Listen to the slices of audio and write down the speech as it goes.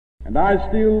And I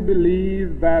still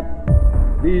believe that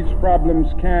these problems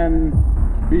can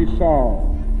be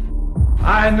solved.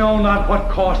 I know not what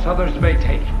course others may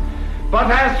take, but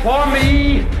as for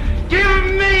me, give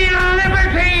me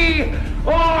liberty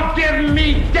or give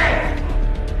me death.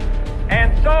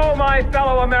 And so, my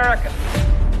fellow Americans,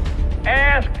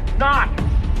 ask not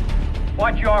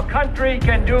what your country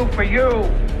can do for you.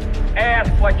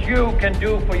 Ask what you can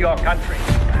do for your country.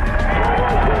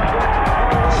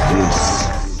 This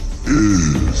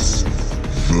is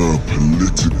The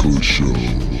Political Show.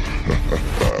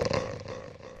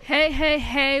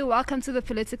 Hey, welcome to The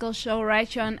Political Show right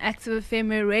here on Active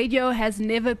FM. Radio has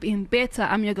never been better.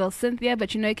 I'm your girl Cynthia,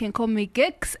 but you know you can call me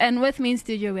Gix. And with me in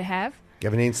studio we have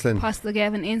Gavin Enslin, Pastor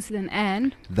Gavin Enslin,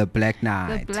 and The Black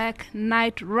Knight. The Black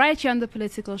Knight, right here on The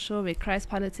Political Show, where Christ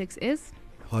politics is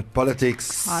Hot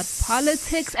Politics. Hot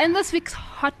Politics. And this week's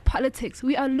Hot Politics,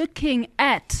 we are looking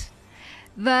at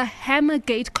the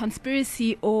Hammergate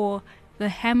Conspiracy, or the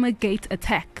Hammergate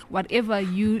attack, whatever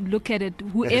you look at it,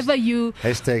 whoever you...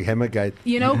 Hashtag Hammergate.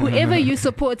 You know, whoever you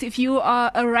support. If you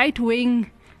are a right-wing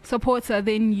supporter,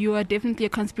 then you are definitely a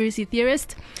conspiracy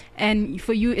theorist. And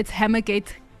for you, it's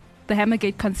Hammergate, the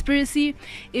Hammergate Conspiracy.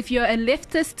 If you're a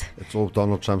leftist... It's all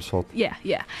Donald Trump's fault.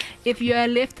 Yeah. If you're a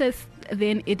leftist,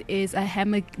 then it is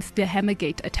the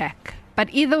Hammergate attack. But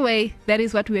either way, that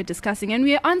is what we are discussing. And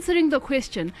we are answering the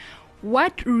question,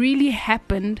 what really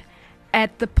happened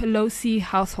at the Pelosi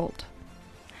household?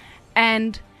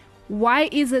 And why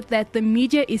is it that the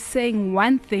media is saying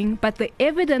one thing, but the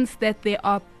evidence that they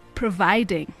are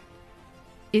providing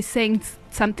is saying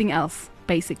something else,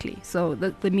 basically? So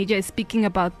the media is speaking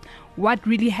about what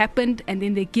really happened, and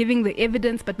then they're giving the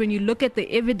evidence, but when you look at the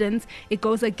evidence, it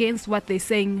goes against what they're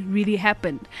saying really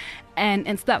happened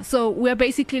and stuff. So we're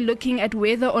basically looking at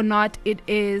whether or not it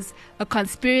is a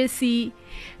conspiracy,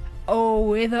 or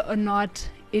whether or not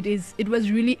it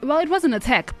was really, well, it was an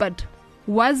attack, but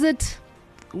was it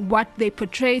what they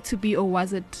portrayed to be, or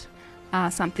was it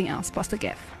something else? Pastor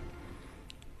Gav.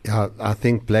 Yeah, I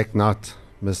think Black Knight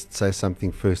must say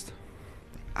something first.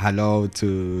 Hello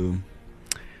to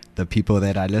the people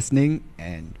that are listening,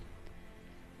 and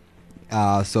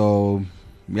so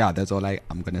yeah, that's all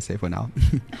I'm gonna say for now.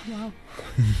 Wow.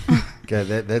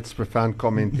 Okay, that's profound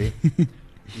comment there.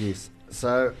 Yes.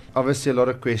 So obviously a lot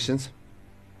of questions,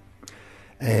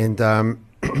 and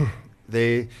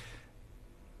there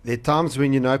are times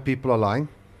when you know people are lying,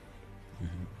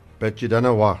 but you don't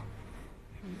know why.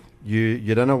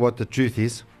 You don't know what the truth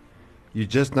is. You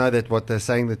just know that what they're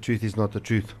saying, the truth, is not the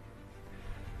truth.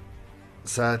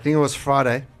 So I think it was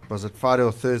Friday. Was it Friday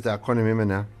or Thursday? I can't remember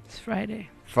now. It's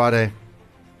Friday.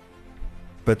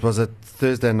 But was it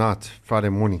Thursday night, Friday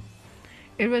morning?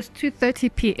 It was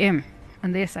 2:30 p.m.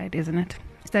 on their side, isn't it?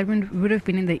 That would have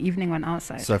been in the evening on our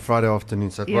side. So Friday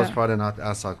afternoon. So it was Friday night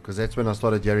our side, because that's when I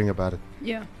started hearing about it.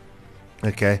 Yeah.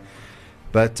 Okay.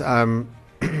 But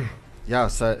yeah,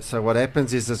 so what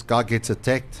happens is this guy gets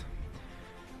attacked,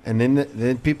 and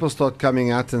then people start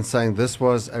coming out and saying this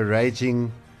was a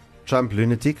raging Trump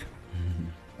lunatic,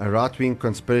 a right-wing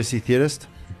conspiracy theorist,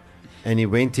 and he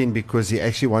went in because he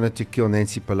actually wanted to kill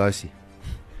Nancy Pelosi.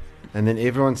 And then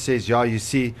everyone says, yeah, you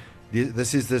see,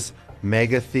 this is this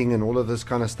MAGA thing and all of this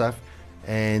kind of stuff.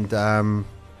 And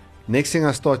next thing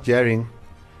I start hearing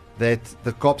that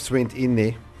the cops went in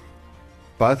there.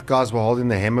 Both guys were holding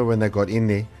the hammer when they got in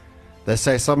there. They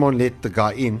say someone let the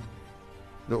guy in,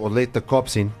 or let the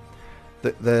cops in.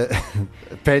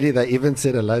 Apparently they even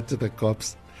said hello to the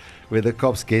cops where the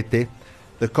cops get there.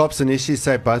 The cops initially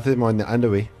say both of them are in the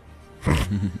underwear.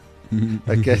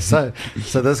 Okay, so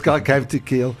this guy came to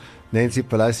kill Nancy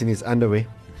Pelosi in his underwear.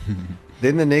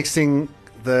 Then the next thing,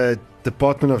 the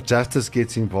Department of Justice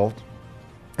gets involved.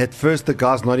 At first, the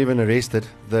guy's not even arrested,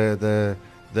 the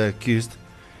accused.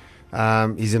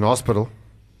 He's in hospital.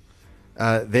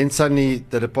 Then suddenly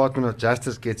the Department of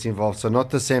Justice gets involved, so not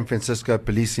the San Francisco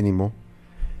police anymore.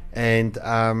 And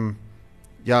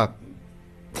yeah,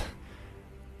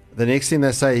 the next thing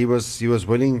they say, he was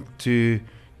willing to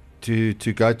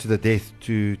go to the death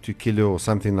to kill her or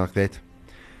something like that.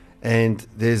 And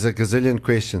there's a gazillion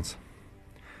questions.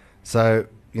 So,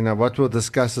 you know, what we'll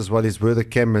discuss as well is, were the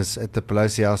cameras at the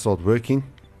Pelosi household working?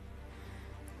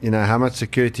 You know, how much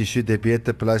security should there be at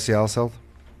the Pelosi household?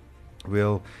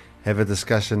 We'll have a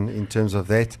discussion in terms of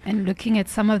that. And looking at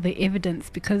some of the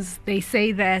evidence, because they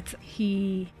say that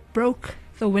he broke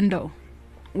the window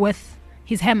with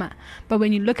his hammer. But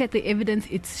when you look at the evidence,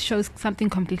 it shows something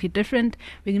completely different.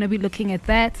 We're going to be looking at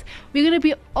that.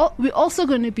 We're also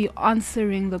going to be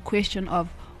answering the question of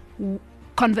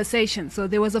conversation. So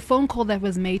there was a phone call that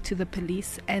was made to the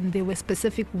police, and there were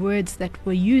specific words that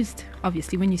were used.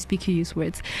 Obviously, when you speak, you use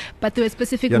words, but there were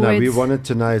specific words. No, we wanted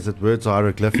to know is that words are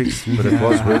hieroglyphics, but it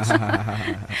was words.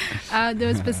 There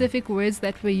were specific words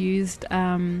that were used,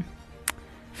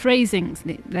 phrasings.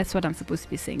 That's what I'm supposed to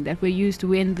be saying. That were used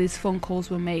when these phone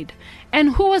calls were made.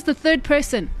 And who was the third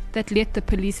person that let the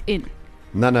police in?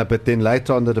 No, but then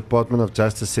later on, the Department of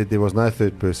Justice said there was no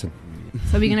third person.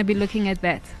 So we're going to be looking at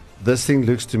that. This thing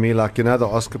looks to me like, the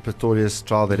Oscar Pistorius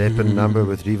trial that happened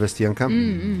with Riva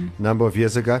Steenkamp number of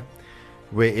years ago,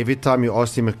 where every time you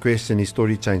asked him a question, his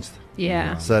story changed.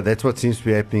 Yeah. So that's what seems to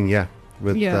be happening here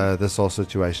with this whole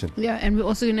situation. Yeah, and we're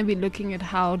also going to be looking at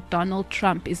how Donald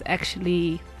Trump is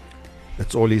actually...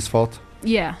 It's all his fault.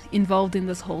 Yeah, involved in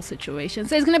this whole situation.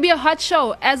 So it's going to be a hot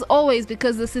show, as always,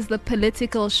 because this is the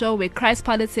political show where Christ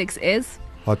Politics is...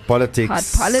 Hot politics. Hot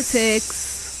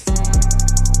politics.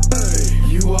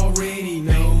 You already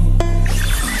know. 3, 2,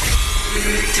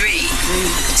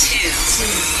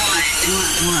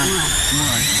 1.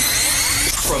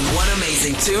 From one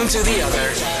amazing tune to the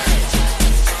other.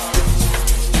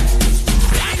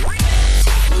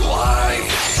 Live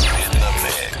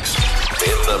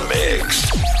in the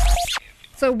mix.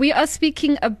 So we are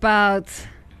speaking about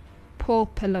Paul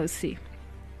Pelosi.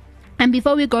 And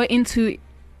before we go into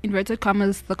inverted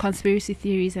commas, the conspiracy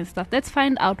theories and stuff, let's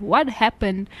find out what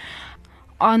happened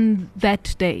on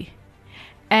that day.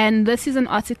 And this is an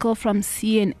article from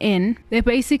CNN. They're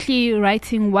basically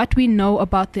writing what we know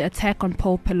about the attack on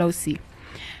Paul Pelosi.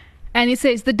 And it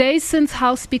says, the days since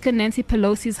House Speaker Nancy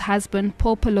Pelosi's husband,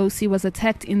 Paul Pelosi, was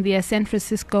attacked in their San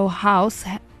Francisco house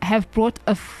have brought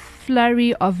a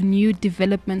flurry of new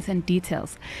developments and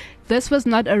details. This was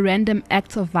not a random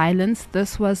act of violence.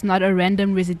 This was not a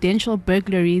random residential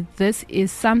burglary. This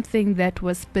is something that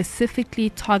was specifically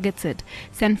targeted,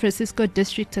 San Francisco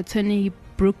District Attorney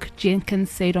Brooke Jenkins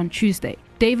said on Tuesday.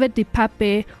 David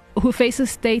DePape, who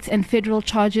faces state and federal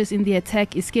charges in the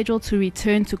attack, is scheduled to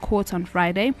return to court on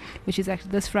Friday, which is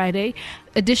actually this Friday.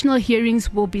 Additional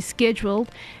hearings will be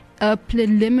scheduled, a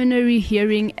preliminary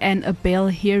hearing and a bail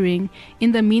hearing.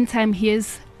 In the meantime,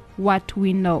 here's what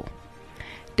we know.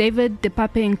 David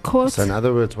DePape in court. So in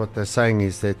other words, what they're saying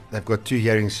is that they've got 2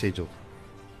 hearings scheduled.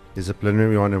 There's a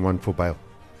preliminary one and one for bail.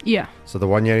 Yeah. So the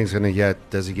one hearing's going to hear,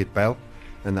 does he get bail?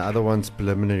 And the other one's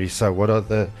preliminary. So what are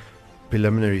the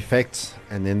preliminary facts?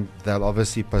 And then they'll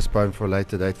obviously postpone for a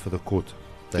later date for the court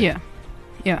date.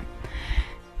 Yeah.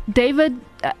 David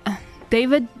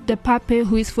DePape,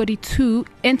 who is 42,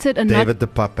 entered a... David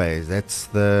DePape, that's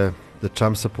the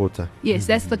Trump supporter. Yes,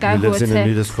 that's the guy who lives in a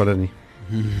nudist colony.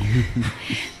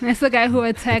 That's the guy who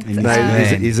attacked...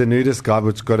 he's a nudist guy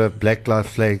which got a Black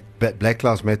Lives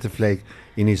Matter flag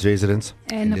in his residence.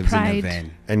 And a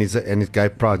pride. And he's gay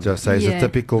pride, just so he's a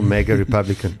typical MAGA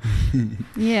Republican.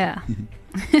 Yeah.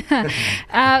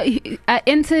 He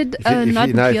entered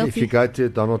not guilty. If you go to a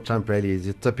Donald Trump rally, he's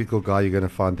a typical guy you're going to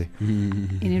find there.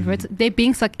 They're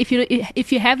being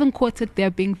if you haven't caught it,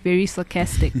 they're being very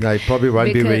sarcastic. No, he probably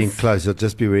won't be wearing clothes. He'll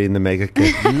just be wearing the MAGA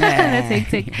cap. That's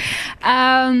hectic.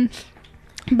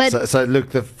 But so look,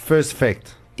 the first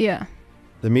fact. Yeah.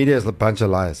 The media is a bunch of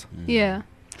liars. Yeah.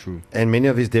 True. And many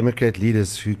of these Democrat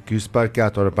leaders who spoke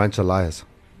out are a bunch of liars.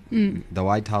 The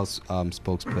White House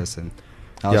spokesperson.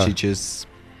 She just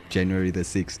January the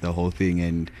 6th, the whole thing,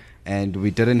 and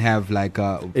we didn't have like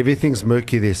everything's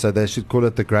murky there, so they should call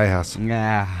it the Grey House.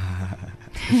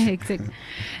 Exactly.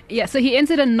 Yeah, so he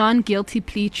entered a non-guilty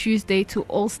plea Tuesday to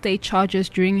all state charges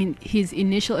during his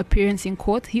initial appearance in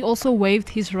court. He also waived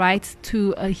his rights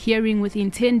to a hearing within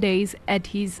 10 days at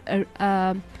his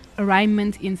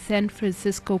arraignment in San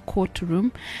Francisco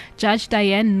courtroom. Judge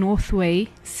Diane Northway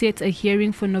set a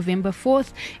hearing for November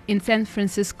 4th in San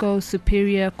Francisco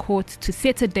Superior Court to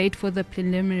set a date for the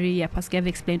preliminary. Yeah, Pascal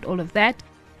explained all of that.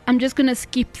 I'm just going to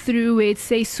skip through where it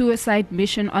says suicide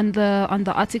mission on the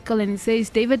article, and it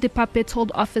says David DePape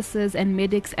told officers and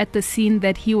medics at the scene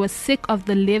that he was sick of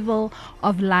the level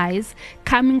of lies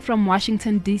coming from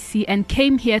Washington, D.C. and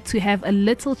came here to have a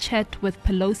little chat with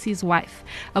Pelosi's wife,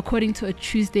 according to a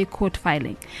Tuesday court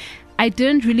filing. I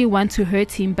didn't really want to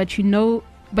hurt him, but you know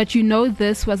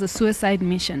this was a suicide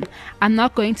mission. I'm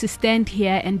not going to stand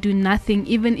here and do nothing,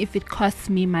 even if it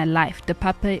costs me my life,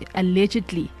 DePape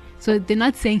allegedly. So they're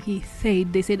not saying he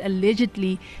said, they said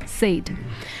allegedly said.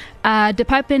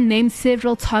 DePape named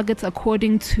several targets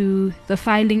according to the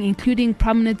filing, including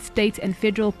prominent state and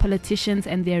federal politicians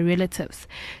and their relatives.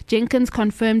 Jenkins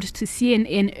confirmed to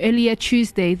CNN earlier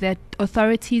Tuesday that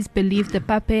authorities believe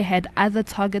DePape had other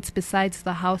targets besides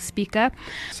the House Speaker.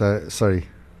 So, sorry.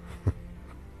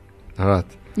 All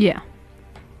right. Yeah.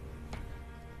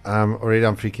 Already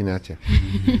I'm freaking out here.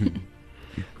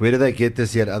 Where do they get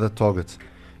this yet? Other targets.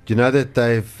 Do you know that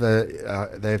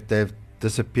they've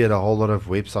disappeared a whole lot of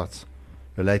websites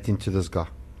relating to this guy?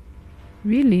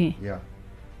 Really? Yeah.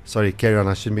 Sorry, carry on.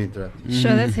 I shouldn't be interrupting.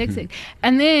 Sure, that's hectic.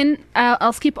 And then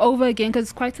I'll skip over again because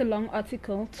it's quite a long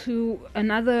article to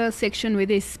another section where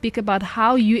they speak about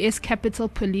how U.S. Capitol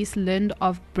Police learned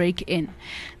of break-in.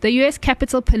 The U.S.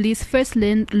 Capitol Police first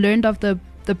learned of the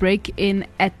break-in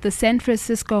at the San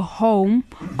Francisco home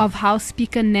of House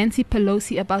Speaker Nancy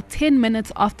Pelosi about 10 minutes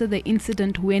after the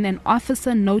incident, when an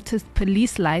officer noticed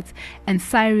police lights and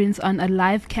sirens on a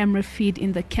live camera feed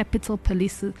in the Capitol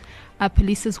Police's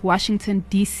Washington,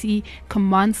 D.C.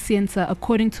 command center,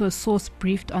 according to a source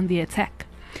briefed on the attack.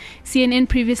 CNN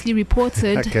previously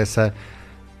reported...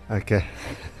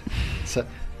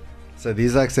 So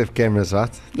these acts have cameras,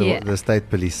 right? The state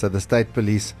police. So the state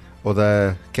police, or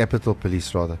the Capitol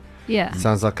Police rather. Yeah.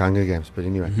 Sounds like Hunger Games, but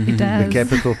anyway. It does. The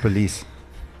Capitol Police,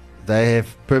 they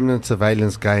have permanent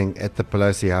surveillance going at the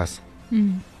Pelosi house.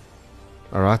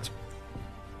 All right?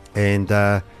 And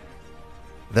they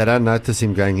don't notice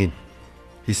him going in.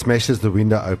 He smashes the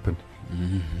window open.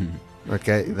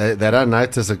 Okay, they don't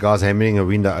notice the guy's hammering a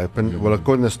window open. Well,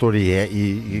 according to the story here,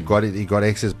 he got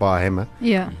access by a hammer.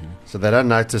 Yeah. So they don't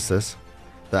notice this.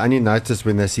 They only notice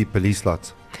when they see police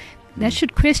lights. That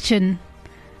should question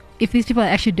if these people are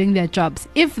actually doing their jobs.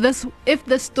 If the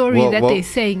story they're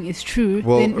saying is true,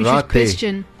 then we should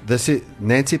question. This is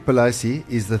Nancy Pelosi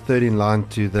is the third in line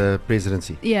to the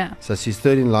presidency. Yeah. So she's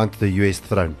third in line to the U.S.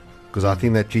 throne, because I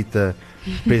think they treat the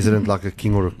president like a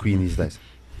king or a queen these days.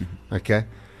 Okay,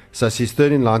 so she's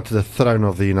third in line to the throne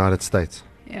of the United States.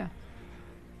 Yeah.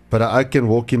 But I can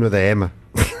walk in with a hammer.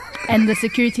 And the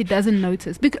security doesn't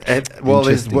notice. There's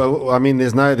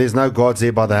no guards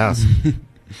there by the house.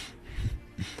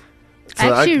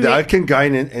 So I can go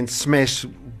in and smash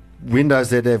windows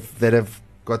that have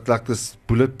got like this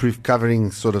bulletproof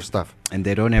covering sort of stuff. And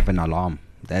they don't have an alarm.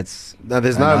 There's no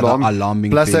alarm.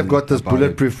 Alarming. Plus, they've got this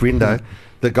bulletproof window.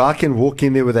 The guy can walk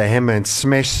in there with a hammer and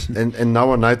smash, and no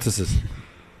one notices.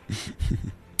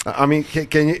 I mean,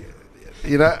 can you?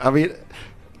 You know, I mean,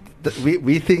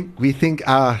 we think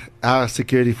our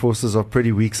security forces are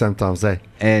pretty weak sometimes, eh?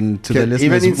 And to the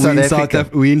listeners,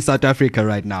 we're in South Africa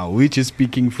right now. We're just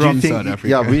speaking from South Africa.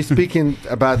 Yeah, we're speaking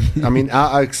about, I mean,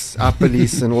 our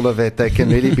police and all of that, they can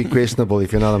really be questionable,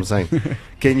 if you know what I'm saying.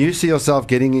 Can you see yourself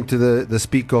getting into the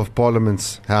Speaker of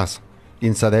Parliament's house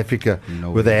in South Africa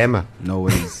with a hammer? No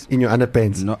ways. In your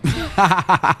underpants? No.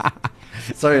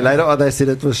 Sorry, later on they said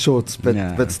it was shorts,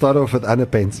 but start off with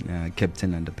underpants. Yeah,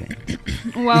 Captain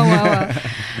Underpants. Wow.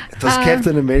 It was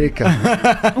Captain America.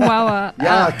 Wow.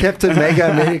 Yeah, Captain Mega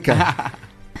America.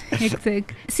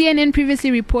 Hectic. CNN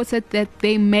previously reported that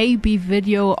there may be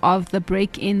video of the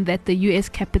break-in that the U.S.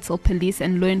 Capitol Police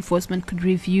and law enforcement could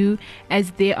review,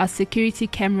 as there are security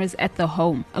cameras at the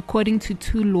home, according to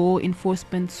 2 law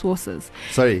enforcement sources.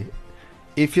 Sorry,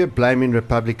 if you're blaming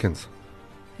Republicans,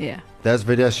 those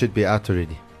videos should be out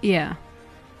already. Yeah.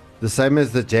 The same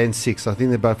as the Jan 6. I think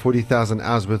there are about 40,000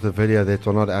 hours worth of video that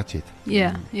are not out yet.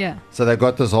 Yeah. So they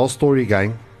got this whole story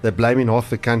going. They're blaming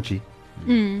half the country.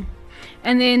 And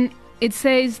then it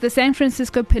says the San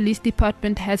Francisco Police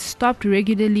Department has stopped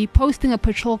regularly posting a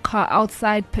patrol car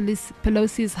outside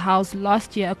Pelosi's house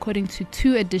last year, according to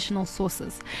 2 additional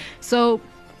sources. So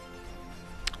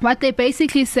what they're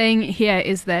basically saying here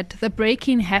is that the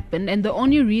break-in happened, and the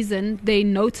only reason they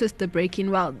noticed the break-in,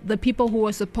 well, the people who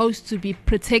were supposed to be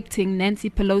protecting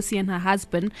Nancy Pelosi and her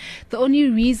husband, the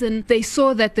only reason they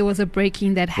saw that there was a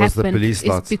break-in that happened is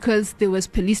because there was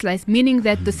police lights, meaning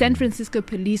that the San Francisco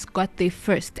police got there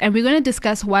first. And we're going to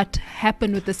discuss what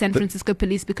happened with the San Francisco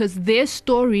police, because their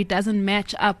story doesn't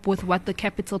match up with what the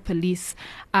Capitol Police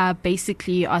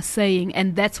basically are saying,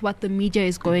 and that's what the media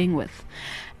is going with.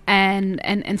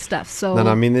 And stuff. So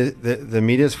I mean the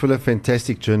media is full of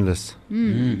fantastic journalists.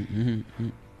 You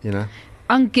know.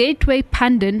 On Gateway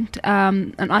Pundit,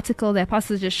 an article that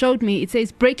Pastor just showed me, it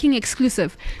says breaking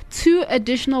exclusive: 2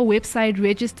 additional websites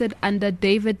registered under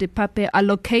David DePape are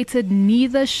located.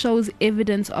 Neither shows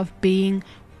evidence of being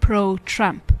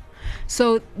pro-Trump.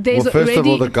 So there's first of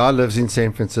all, the guy lives in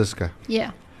San Francisco.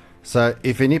 Yeah. So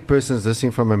if any person's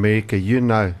listening from America, you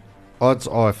know, odds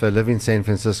are if they live in San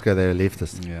Francisco, they're a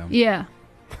leftist. Yeah.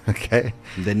 Okay.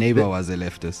 The neighbor was a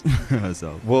leftist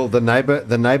herself. Well, the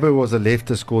neighbor was a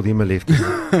leftist, called him a leftist.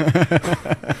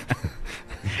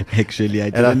 Actually,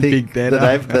 I didn't pick that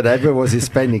up. The neighbor was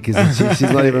Hispanic, isn't she?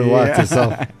 She's not even white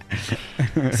herself.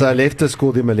 So a leftist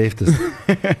called him a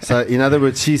leftist. So in other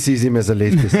words, she sees him as a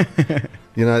leftist.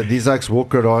 You know, these oaks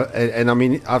walk around, and I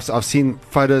mean, I've seen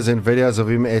photos and videos of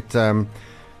him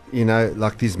you know,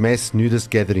 like these mass nudist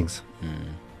gatherings.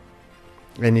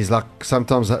 And he's like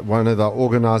sometimes one of the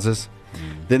organizers.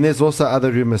 Then there's also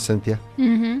other rumors, Cynthia,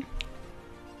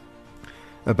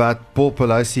 about Paul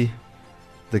Pelosi,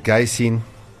 the gay scene,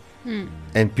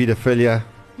 and pedophilia.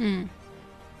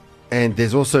 And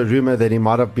there's also a rumor that he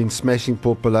might have been smashing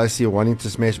Paul Pelosi or wanting to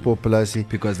smash Paul Pelosi.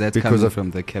 Because that's coming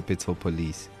from the Capitol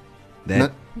Police.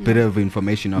 That bit of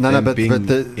information of being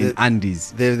in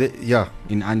Andes. Yeah.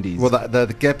 In Andes. Well,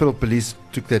 the Capitol Police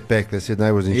took that back. They said no,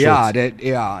 it was in shorts.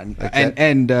 Okay.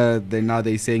 And then now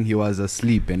they're saying he was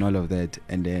asleep and all of that.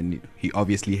 And then he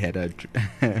obviously had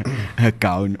a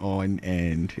gown on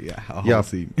and a whole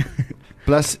scene.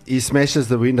 Plus, he smashes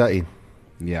the window in.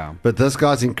 Yeah. But this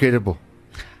guy's incredible.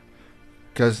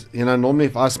 Because, you know, normally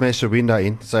if I smash a window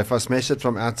in, so if I smash it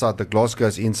from outside, the glass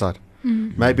goes inside.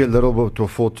 Maybe a little bit will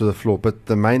fall to the floor, but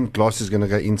the main glass is going to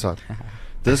go inside.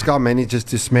 This guy manages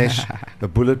to smash a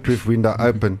bulletproof window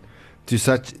open to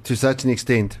such an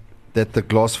extent that the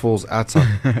glass falls outside.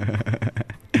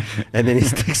 And then he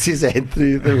sticks his hand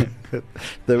through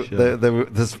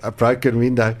this broken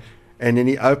window, and then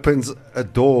he opens a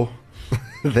door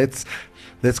that's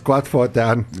quite far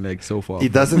down. Like so far. He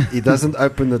doesn't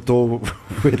open the door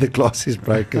where the glass is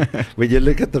broken. When you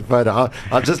look at the photo,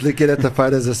 I'm just looking at the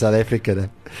photos of South Africa,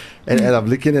 and I'm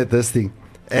looking at this thing,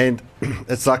 and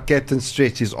it's like Captain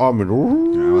Stretch, his arm,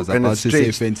 I was about to say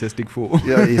stretched. Fantastic Four.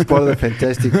 Yeah, he's part of the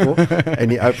Fantastic Four,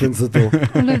 and he opens the door.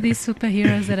 All of these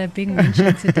superheroes that are being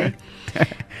mentioned today.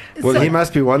 Well, he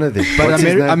must be one of them. But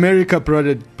America brought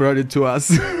it to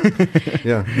us.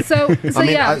 Yeah. So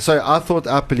I thought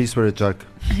our police were a joke.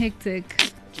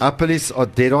 Hectic. Our police are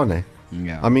dead on, eh?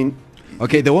 Yeah. I mean,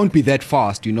 okay, they won't be that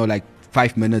fast, you know, like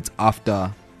 5 minutes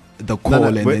after the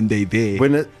call, then they're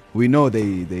there. We know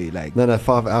they like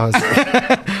 5 hours.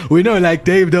 We know like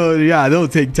they'll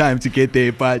take time to get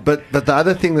there, but the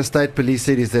other thing the state police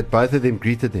said is that both of them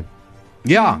greeted them.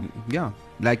 Yeah.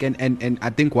 Like and I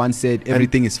think one said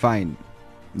everything is fine.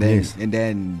 Then and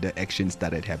then the action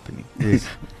started happening. Yes.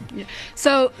 Yeah.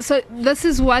 So this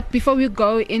is what, before we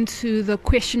go into the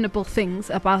questionable things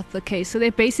about the case, so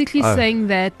they're basically saying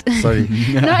that sorry.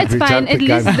 No, it's fine. At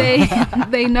least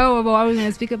they know about what we're going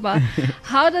to speak about.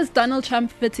 How does Donald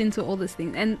Trump fit into all this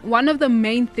thing? And one of the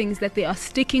main things that they are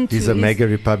sticking to, he's a mega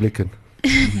Republican.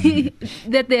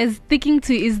 That they're sticking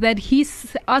to is that he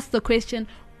asked the question,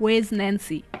 where's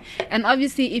Nancy? And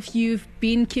obviously, if you've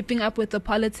been keeping up with the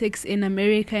politics in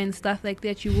America and stuff like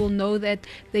that, you will know that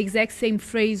the exact same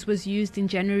phrase was used in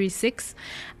January 6th,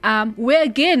 where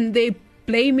again, they're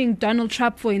blaming Donald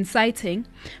Trump for inciting.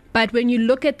 But when you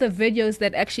look at the videos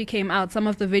that actually came out, some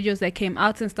of the videos that came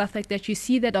out and stuff like that, you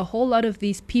see that a whole lot of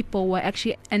these people were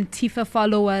actually Antifa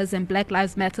followers and Black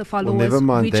Lives Matter followers. Well, never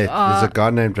mind that. There's a guy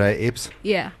named Ray Epps.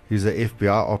 Yeah. He's an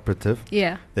FBI operative.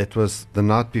 Yeah. That was the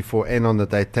night before and on the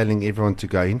day telling everyone to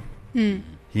go in.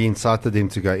 He incited them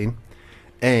to go in.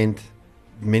 And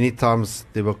many times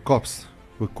there were cops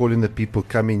who were calling the people,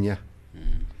 come in here.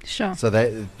 Sure. So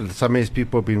some of these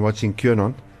people have been watching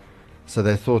QAnon. So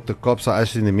they thought the cops are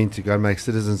ushering them in to go and make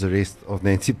citizens arrest of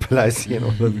Nancy Pelosi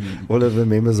and all of the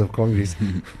members of Congress.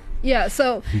 Yeah,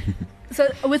 so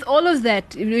with all of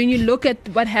that, when you look at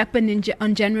what happened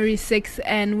on January 6th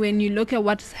and when you look at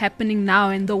what's happening now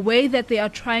and the way that they are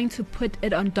trying to put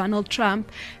it on Donald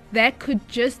Trump, that could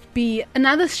just be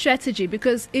another strategy.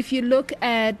 Because if you look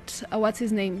at, what's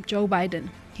his name, Joe Biden,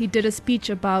 he did a speech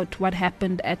about what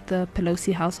happened at the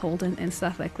Pelosi household and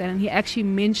stuff like that. And he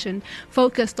actually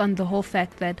focused on the whole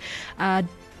fact that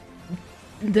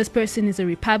this person is a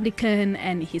Republican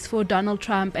and he's for Donald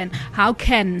Trump. And how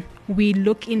can we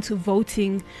look into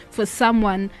voting for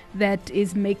someone that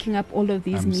is making up all of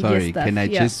these media stuff? Can I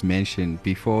just mention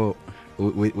before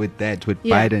with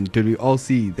Biden, did we all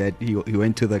see that he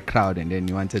went to the crowd and then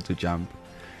he wanted to jump?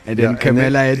 And then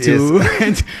Kamala had to,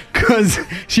 because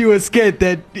she was scared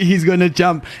that he's gonna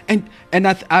jump. And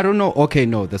I don't know. Okay,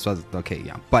 no, this was okay.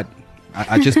 Yeah, but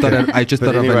I just thought of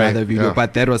another video. Yeah.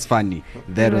 But that was funny.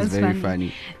 That was very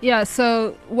funny. Yeah.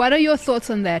 So, what are your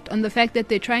thoughts on that? On the fact that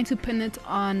they're trying to pin it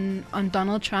on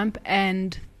Donald Trump,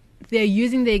 and they're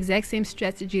using the exact same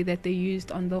strategy that they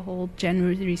used on the whole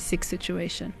January 6th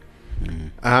situation.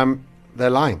 They're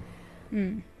lying.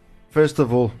 First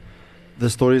of all, the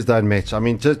stories don't match. I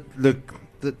mean, just look,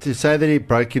 to say that he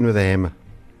broke in with a hammer.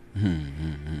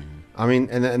 I mean,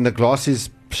 and the glass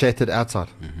is shattered outside.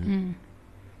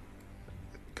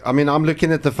 I mean, I'm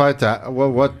looking at the photo.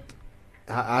 Well,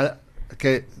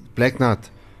 okay, Black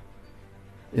Knight,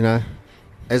 you know,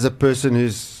 as a person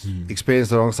who's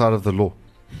experienced the wrong side of the law,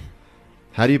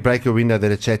 how do you break a window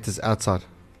that it shatters outside?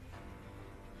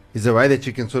 Is there a way that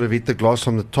you can sort of hit the glass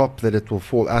from the top that it will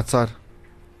fall outside?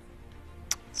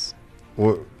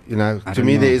 Or, to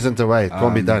me, there isn't a way. It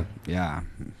can't be done. Yeah,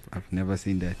 I've never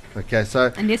seen that. Okay,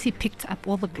 so... Unless he picked up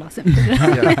all the glass and put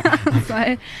it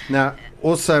outside. Now,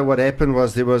 also what happened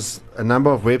was there was a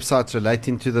number of websites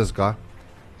relating to this guy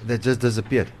that just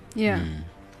disappeared. Yeah.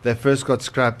 They first got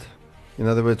scrubbed. In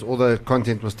other words, all the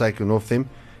content was taken off them,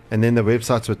 and then the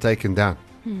websites were taken down.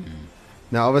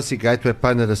 Now, obviously, Gateway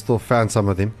Pundit has still found some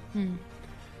of them.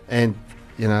 And,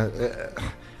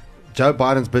 Joe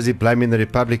Biden's busy blaming the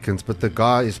Republicans, but the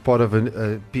guy is part of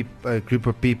a group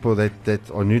of people that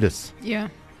are nudists. Yeah.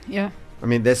 I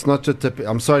mean, that's not your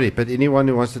typical... I'm sorry, but anyone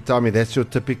who wants to tell me that's your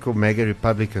typical MAGA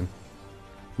Republican,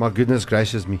 my goodness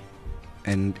gracious me.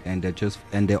 And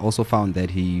they also found that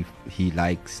he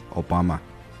likes Obama.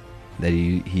 That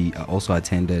he also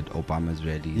attended Obama's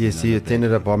rallies. Yes, he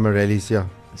attended Obama rallies, yeah.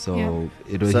 So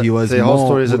he was the whole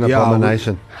story is an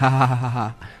abomination.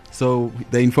 So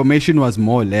the information was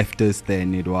more leftist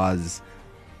than it was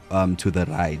to the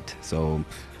right. So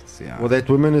yeah. Well, that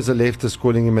woman is a leftist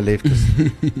calling him a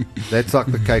leftist. That's like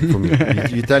the cake for me.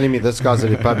 You're telling me this guy's a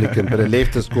Republican, but a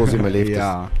leftist calls him a leftist.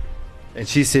 Yeah. And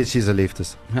she said she's a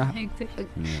leftist. Exactly.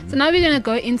 So now we're going to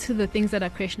go into the things that are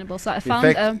questionable. So I found...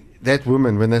 In fact, that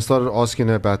woman, when they started asking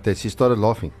her about that, she started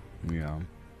laughing. Yeah.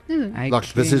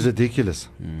 Like, this is ridiculous.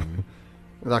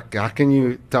 Like, how can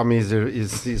you tell me he's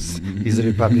a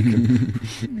Republican?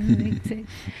 Exactly.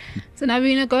 So now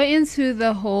we're going to go into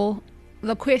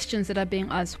the questions that are being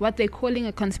asked, what they're calling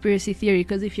a conspiracy theory,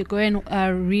 because if you go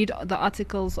and read the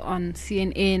articles on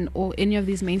CNN or any of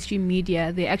these mainstream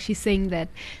media, they're actually saying that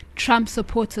Trump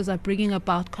supporters are bringing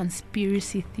about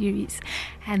conspiracy theories,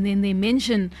 and then they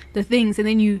mention the things, and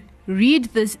then you read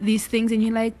these things and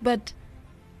you're like, but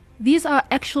these are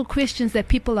actual questions that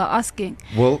people are asking.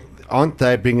 Well, aren't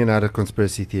they bringing out a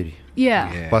conspiracy theory?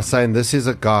 Yeah. By saying this is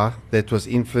a guy that was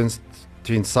influenced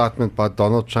to incitement by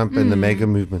Donald Trump and the MAGA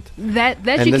movement. That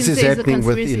and you this can is say happening is a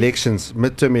with conspiracy. elections,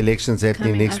 midterm elections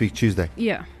happening Coming next up. week, Tuesday.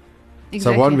 Yeah.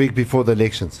 Exactly. So 1 week before the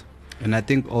elections. And I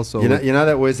think also... You know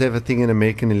they always have a thing in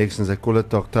American elections, they call it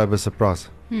the October surprise.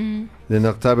 Then the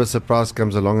October surprise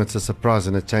comes along, it's a surprise,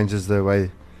 and it changes the way...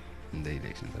 the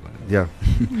elections are going to... Yeah.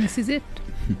 This is it.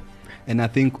 And I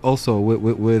think also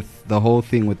with the whole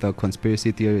thing with the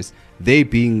conspiracy theorists,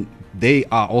 they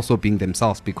are also being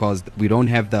themselves, because we don't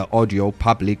have the audio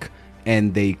public,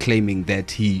 and they claiming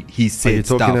that he said Are you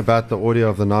talking about the audio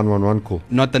of the 911 call?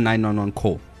 Not the 911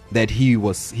 call. That he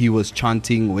was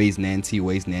chanting, "Where's Nancy?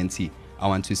 Where's Nancy? I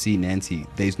want to see Nancy."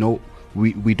 There's no,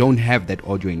 we don't have that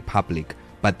audio in public,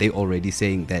 but they already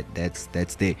saying that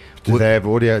that's there. Do they have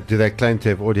audio? Do they claim to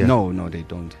have audio? No, they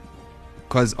don't.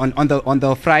 Because on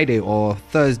the Friday or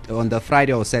Thursday, on the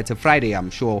Friday or Friday, I'm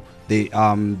sure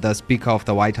the Speaker of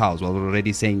the White House was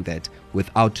already saying that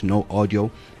without no audio,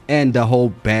 and the whole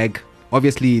bag.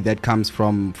 Obviously, that comes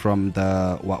from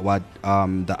the what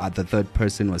the third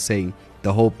person was saying.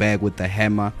 The whole bag with the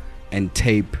hammer and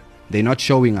tape. They're not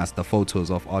showing us the photos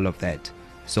of all of that.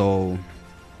 So,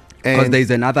 because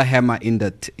there's another hammer in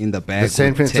the bag. The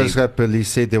San Francisco police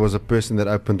said there was a person that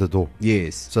opened the door.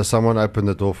 Yes. So someone opened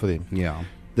the door for them. Yeah.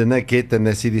 Then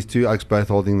they see these two oaks both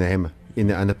holding the hammer in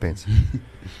their underpants.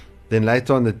 Then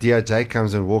later on, the DOJ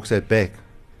comes and walks that back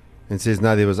and says,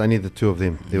 no, there was only the two of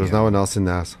them. There was no one else in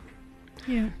the house.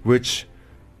 Yeah. Which,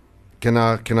 can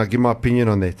I give my opinion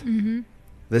on that? Mm-hmm.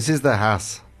 This is the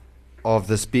house of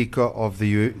the Speaker of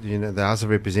the the House of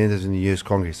Representatives in the U.S.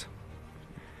 Congress.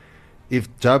 If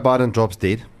Joe Biden drops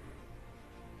dead,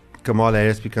 Kamala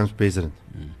Harris becomes president.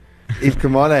 If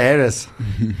Kamala Harris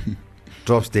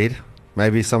drops dead,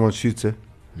 maybe someone shoots her,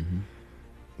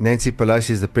 Nancy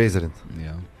Pelosi is the president.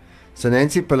 Yeah. So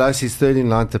Nancy Pelosi is third in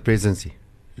line to presidency.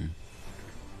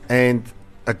 And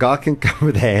a guy can come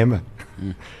with a hammer.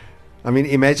 I mean,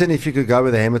 imagine if you could go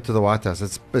with a hammer to the White House.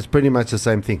 It's pretty much the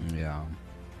same thing. Yeah.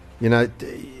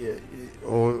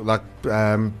 Or like,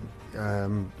 Joe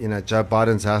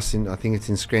Biden's house I think it's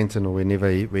in Scranton or wherever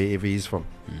he's from.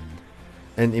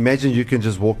 And imagine you can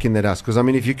just walk in that house. Because, I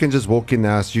mean, if you can just walk in the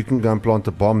house, you can go and plant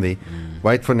a bomb there,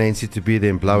 wait for Nancy to be there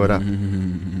and blow it up.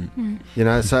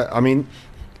 So, I mean,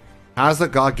 how's the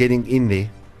guy getting in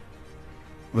there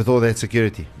with all that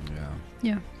security?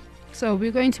 Yeah. So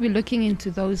we're going to be looking into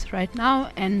those right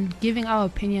now and giving our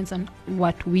opinions on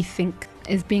what we think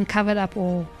is being covered up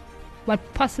or what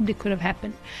possibly could have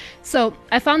happened. So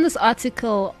I found this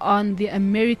article on the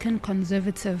American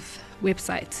Conservative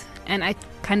website, and I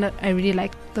really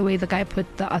liked the way the guy put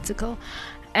the article.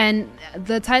 And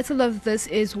the title of this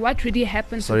is What Really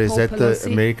Happened Sorry, to is Paul that Pelosi?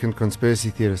 the American conspiracy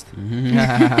theorist?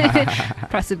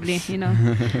 Possibly,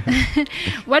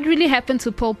 What really happened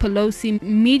to Paul Pelosi?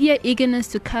 Media eagerness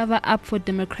to cover up for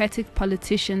Democratic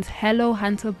politicians. Hello,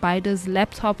 Hunter Biden's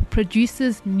laptop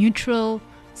produces neutral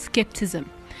skepticism.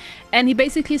 And he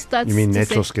basically starts. You mean to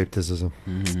natural say, skepticism?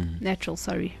 Natural,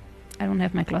 sorry. I don't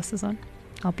have my glasses on.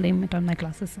 I'll blame it on my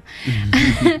glasses.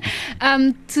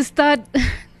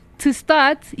 To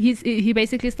start, he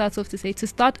basically starts off to say,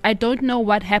 I don't know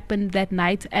what happened that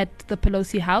night at the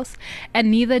Pelosi house, and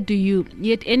neither do you.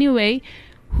 Yet anyway,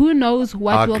 who knows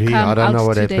what will come out I don't know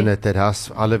what today. happened at that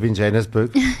house. I live in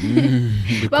Johannesburg.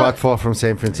 We're quite far from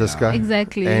San Francisco.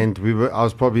 Exactly. And I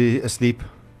was probably asleep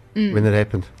when it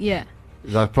happened. Yeah.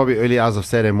 It was probably early hours of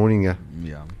Saturday morning.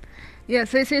 Yeah,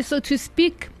 so it says, so to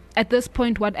speak at this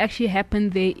point, what actually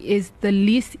happened there is the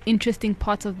least interesting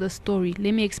part of the story.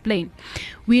 Let me explain.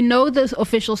 We know the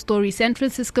official story. San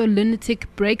Francisco lunatic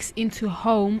breaks into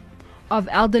home of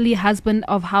elderly husband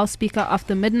of House Speaker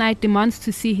after midnight, demands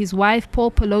to see his wife.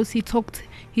 Paul Pelosi talked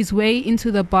his way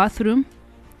into the bathroom,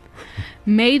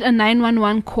 made a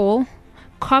 911 call.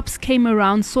 Cops came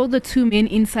around, saw the two men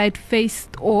inside faced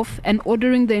off, and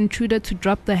ordering the intruder to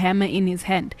drop the hammer in his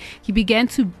hand. He began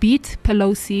to beat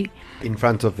Pelosi In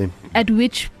front of them. at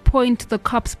which point the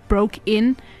cops broke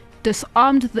in,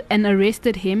 disarmed and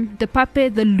arrested him. The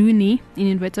Pape, the loony, in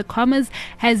inverted commas,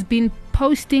 has been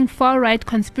posting far-right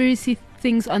conspiracy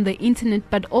things on the internet,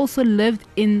 but also lived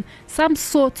in some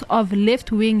sort of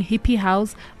left-wing hippie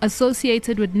house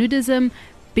associated with nudism,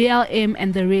 BLM,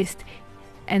 and the rest.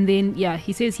 And then,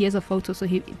 he says he has a photo. So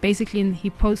he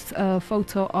posts a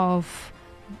photo of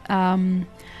the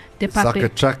It's like a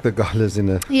Pape. truck the guy lives in.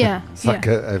 It's like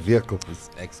a vehicle. His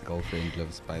ex-girlfriend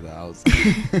lives by the house.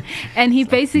 And he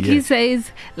basically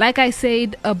says, like I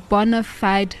said, a bona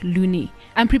fide loony.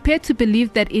 I'm prepared to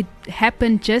believe that it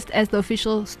happened just as the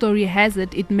official story has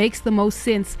it. It makes the most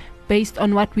sense based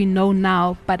on what we know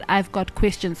now, but I've got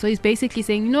questions. So he's basically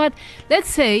saying, you know what, let's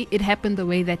say it happened the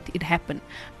way that it happened,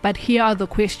 but here are the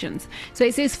questions. So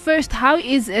he says, first, how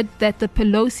is it that the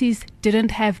Pelosi's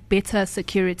didn't have better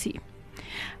security?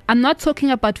 I'm not talking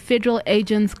about federal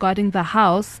agents guarding the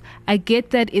house. I get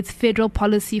that it's federal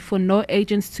policy for no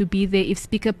agents to be there if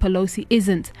Speaker Pelosi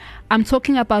isn't. I'm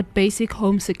talking about basic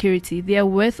home security. They are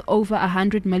worth over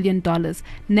 $100 million.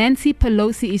 Nancy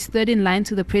Pelosi is third in line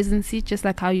to the presidency, just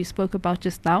like how you spoke about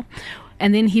just now.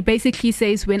 And then he basically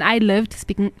says, when I lived,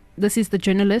 this is the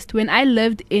journalist, when I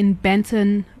lived in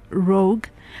Baton Rouge,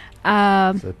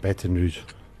 So Baton Rouge.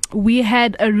 we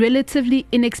had a relatively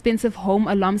inexpensive home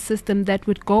alarm system that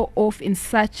would go off in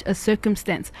such a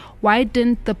circumstance. Why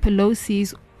didn't the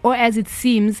Pelosi's, or as it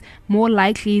seems more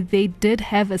likely, they did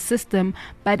have a system,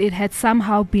 but it had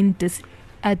somehow been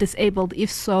disabled? If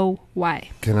so, why?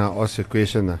 Can I ask you a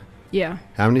question now? Yeah.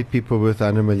 How many people worth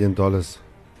 $100 million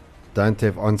don't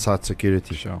have on-site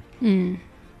security? Sure.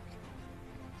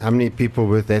 How many people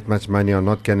worth that much money are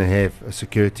not going to have a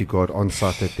security guard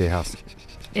on-site at their house?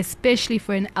 Especially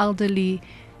for an elderly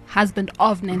husband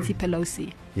of Nancy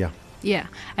Pelosi. Yeah. Yeah.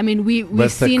 I mean, we've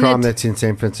With the seen crime it. that's in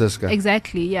San Francisco.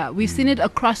 Exactly, yeah. We've seen it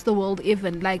across the world,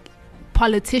 even like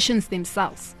politicians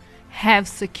themselves have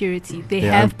security. They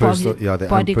Their have own personal- body- yeah, their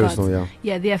own bodyguards. personal,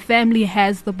 Yeah, their family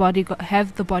has the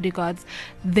bodyguards.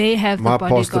 They have My the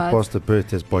bodyguards. Pastor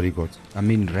Bert has bodyguards. I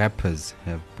mean, rappers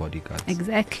have bodyguards.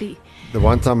 Exactly. The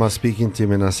one time I was speaking to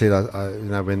him and I said,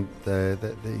 when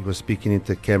he was speaking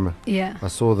into the camera, Yeah. I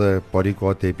saw the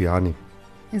bodyguard there behind him.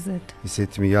 Is it? He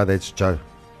said to me, yeah, that's Joe.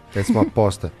 That's my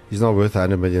pastor. He's not worth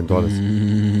 $100 million.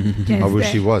 Yes, I wish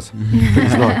he was. But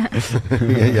he's not.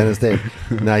 You understand?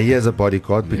 Now, he has a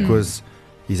bodyguard because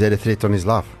he's had a threat on his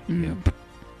life. Yep.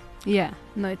 Yeah.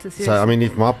 No, it's a serious. So, I mean,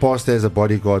 if my pastor has a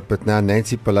bodyguard, but now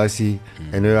Nancy Pelosi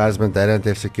and her husband, they don't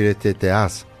have security at their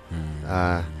house.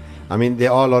 I mean,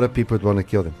 there are a lot of people who want to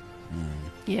kill them.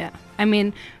 Yeah. I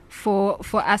mean, for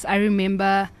us, I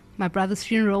remember my brother's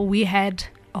funeral, we had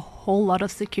a whole lot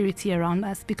of security around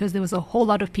us because there was a whole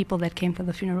lot of people that came for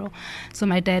the funeral. So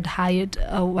my dad hired,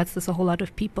 a whole lot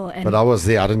of people. And But I was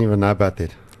there. I didn't even know about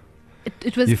that.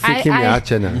 it was, You're freaking me out,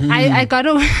 Jenna. I got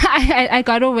away. I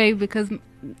got away because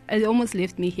it almost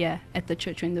left me here at the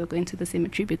church when they were going to the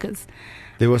cemetery because,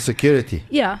 There was security.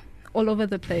 yeah, all over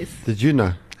the place. Did you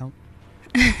know?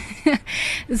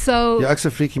 So You're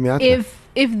actually freaking me out. if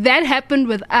that happened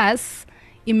with us,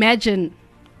 imagine,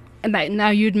 and like now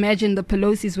you'd imagine the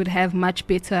Pelosi's would have much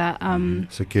better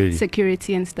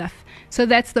security and stuff. So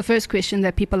that's the first question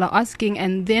that people are asking,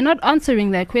 and they're not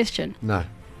answering that question. No.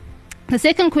 The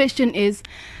second question is,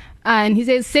 And he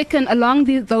says, second, along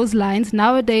those lines,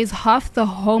 nowadays half the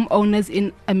homeowners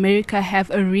in America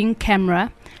have a Ring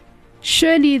camera.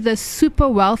 Surely the super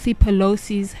wealthy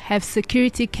Pelosi's have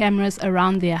security cameras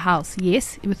around their house.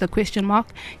 Yes, with a question mark.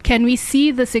 Can we see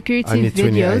the security Only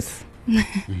videos?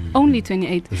 Only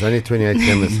 28. There's only 28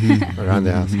 cameras around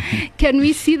the house. Can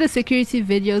we see the security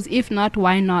videos? If not,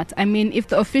 why not? I mean, if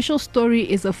the official story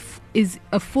is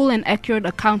a full and accurate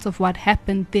account of what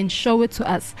happened, then show it to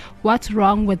us. What's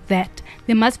wrong with that?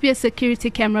 There must be a security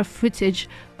camera footage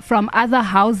from other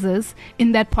houses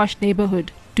in that posh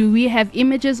neighborhood. Do we have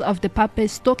images of the Pape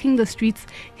stalking the streets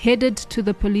headed to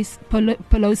the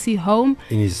Pelosi home?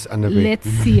 In his underwear. Let's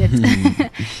see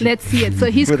it. Let's see it.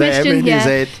 So his With the hammer question in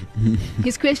here,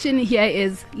 his his question here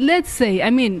is, let's say, I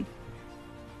mean,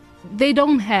 we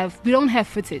don't have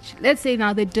footage. Let's say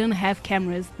now they don't have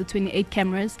cameras, the 28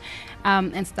 cameras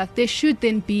and stuff. There should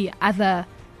then be other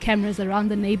cameras around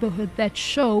the neighborhood that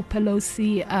show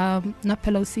Pelosi, not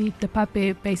Pelosi, the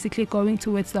Pape basically going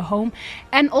towards the home.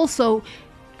 And also,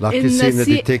 like you see in the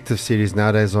detective series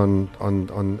nowadays on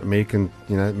American,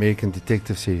 American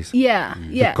detective series. Yeah,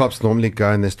 yeah. The cops normally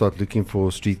go and they start looking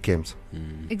for street cams.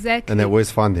 Exactly. And they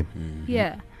always find them.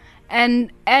 Yeah.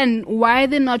 And why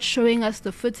they're not showing us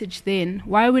the footage then?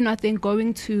 Why are we not then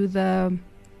going to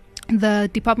the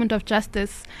Department of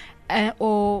Justice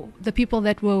or the people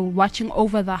that were watching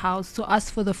over the house to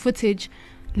ask for the footage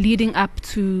leading up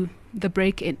to the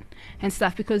break-in and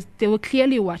stuff, because they were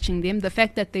clearly watching them. The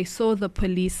fact that they saw the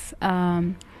police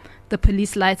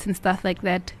lights and stuff like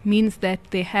that means that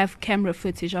they have camera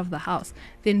footage of the house.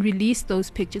 Then release those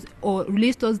pictures or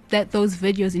release those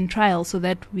videos in trial so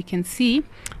that we can see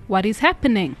what is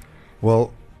happening.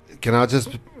 Well, can I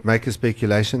just make a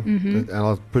speculation? And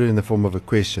I'll put it in the form of a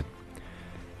question.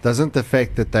 Doesn't the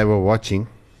fact that they were watching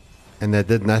and they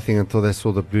did nothing until they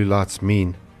saw the blue lights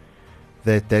mean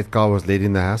that guy was led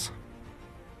in the house?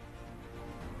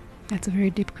 That's a very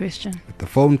deep question. With the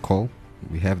phone call,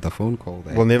 we have the phone call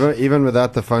there. Well, never, even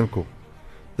without the phone call.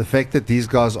 The fact that these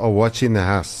guys are watching the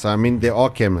house. So, I mean, there are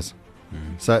cameras.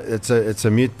 So it's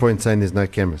a mute point saying there's no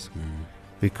cameras.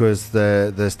 Because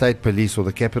the state police or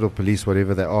the Capitol Police,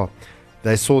 whatever they are,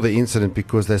 they saw the incident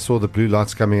because they saw the blue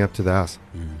lights coming up to the house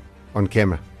on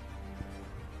camera.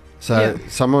 So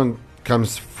someone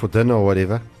comes for dinner or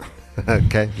whatever.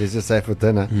 Okay, let's just say for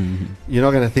dinner. You're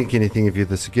not going to think anything if you're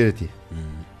the security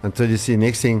until you see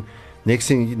next thing,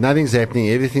 nothing's happening,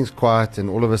 everything's quiet, and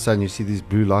all of a sudden you see these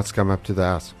blue lights come up to the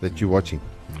house that you're watching.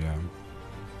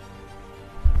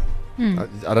 I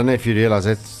don't know if you realize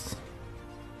it's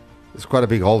quite a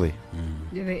big hole there.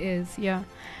 Yeah, there is, yeah.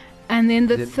 And then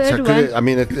the third one. I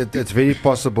mean, it's very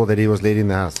possible that he was led in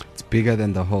the house. It's bigger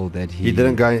than the hole that he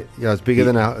didn't go. Yeah, it's bigger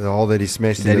than the hole that he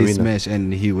smashed. That in the he window. smashed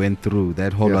and he went through.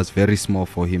 That hole was very small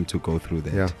for him to go through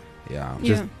that.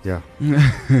 Yeah.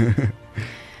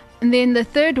 And then the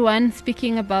third one,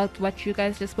 speaking about what you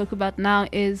guys just spoke about now,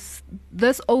 is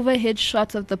this overhead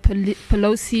shot of the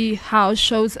Pelosi house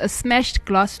shows a smashed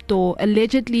glass door,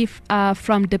 allegedly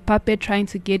from the Pape trying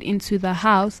to get into the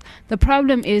house. The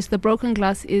problem is the broken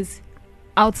glass is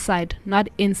outside, not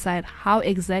inside. How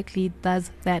exactly does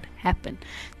that happen?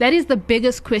 That is the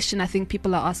biggest question I think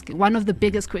people are asking. One of the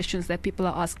biggest questions that people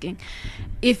are asking.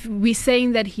 If we're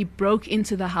saying that he broke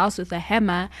into the house with a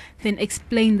hammer, then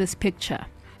explain this picture.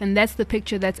 And that's the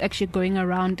picture that's actually going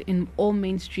around in all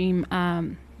mainstream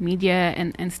media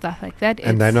and stuff like that.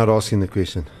 And they're not asking the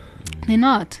question. They're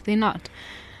not.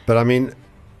 But I mean,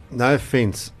 no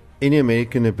offense, any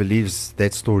American who believes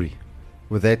that story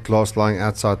with that glass lying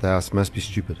outside the house must be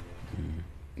stupid.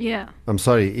 Yeah. I'm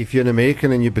sorry. If you're an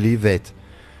American and you believe that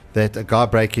a guy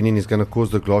breaking in is going to cause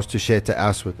the glass to shatter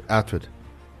outward,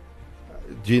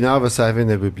 do you know of a Southern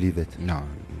that would believe that? No.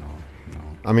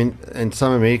 I mean, and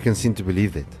some Americans seem to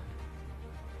believe that.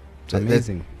 It's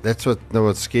amazing. That's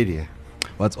what's scary.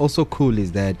 What's also cool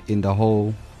is that in the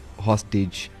whole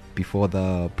hostage, before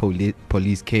the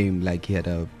police came, like he had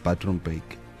a bathroom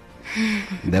break.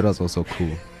 That was also cool.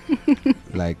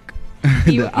 Like,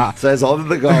 so he's holding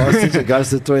the guy hostage, goes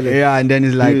to the toilet. Yeah, and then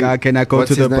he's like, "Can I go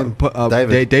to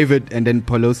the David?" And then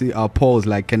Paul's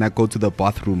like, "Can I go to the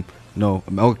bathroom?" No,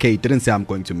 okay, he didn't say I'm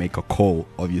going to make a call,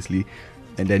 obviously.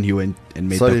 And then he went and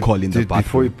made the call in the bathroom.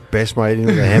 Before you bash my head in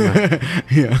with a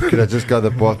hammer, could I just go to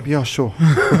the bathroom? Yeah, sure.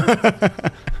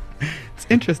 It's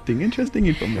interesting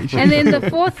information. And then the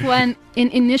fourth one, in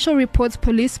initial reports,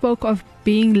 police spoke of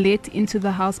being let into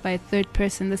the house by a third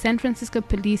person. The San Francisco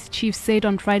police chief said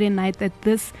on Friday night that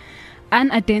this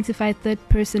unidentified third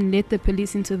person let the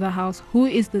police into the house. Who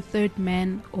is the third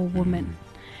man or woman?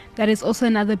 That is also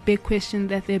another big question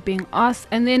that they're being asked.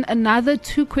 And then another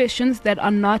 2 questions that are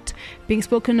not being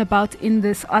spoken about in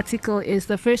this article is,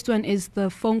 the first one is the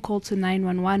phone call to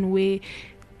 911 where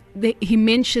he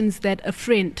mentions that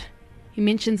he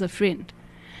mentions a friend,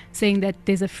 saying that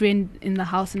there's a friend in the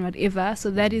house and whatever.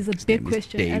 So that is a big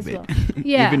question as well.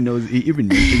 Yeah. He even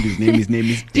mentioned his name. His name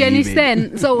is David. Do you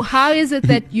understand? So how is it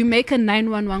that you make a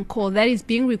 911 call that is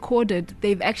being recorded?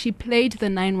 They've actually played the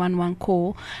 911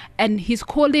 call, and he's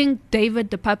calling David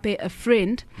the Pape a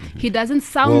friend. He doesn't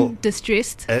sound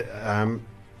distressed.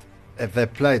 If they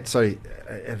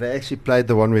actually played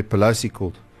the one where Pelosi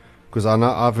called? Because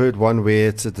I've heard one where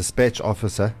it's a dispatch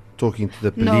officer talking to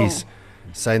the police,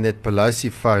 saying that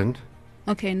Pelosi phoned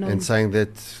and saying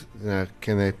that,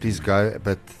 can they please go,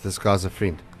 but this guy's a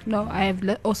friend. No, I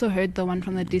have also heard the one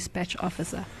from the dispatch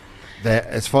officer.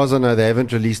 As far as I know, they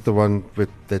haven't released the one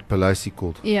that Pelosi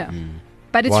called. Yeah.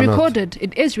 But it's recorded.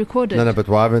 It is recorded. No, but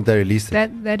why haven't they released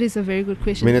it? That is a very good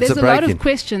question. I mean, there's a lot of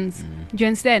questions. Do you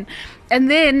understand? And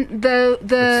then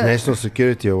it's national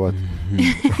security or what?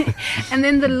 And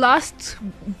then the last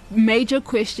major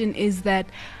question is that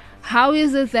how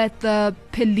is it that the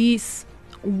police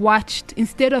watched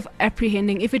instead of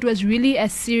apprehending? If it was really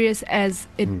as serious as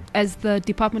as the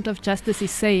Department of Justice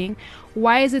is saying,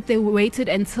 why is it they waited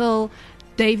until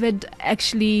David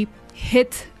actually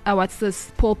hit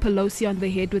Paul Pelosi on the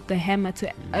head with the hammer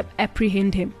to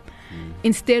apprehend him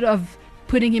instead of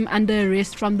putting him under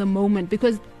arrest from the moment?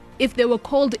 Because if they were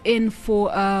called in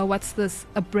for a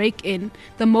break-in,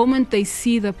 the moment they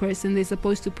see the person, they're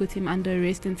supposed to put him under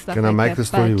arrest and stuff. Can I make the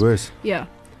story worse? Yeah.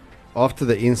 After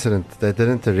the incident, they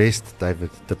didn't arrest David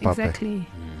the Pape. Exactly.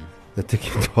 They took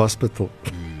him to hospital.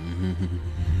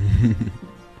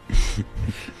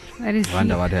 That is I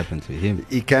wonder what happened to him.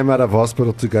 He came out of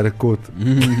hospital to go to court.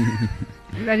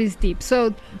 That is deep.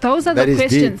 So those are the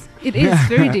questions. Deep. It is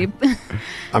very deep.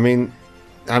 I mean,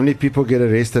 how many people get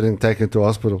arrested and taken to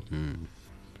hospital?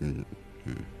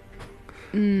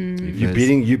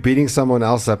 You're beating someone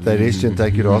else up, they arrest you and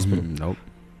take you to hospital. Nope.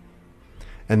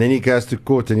 And then he goes to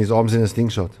court and his arm's in a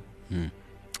slingshot.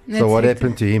 So what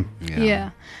happened to him? Yeah.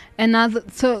 And now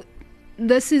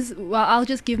this is, I'll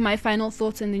just give my final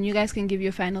thoughts and then you guys can give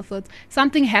your final thoughts.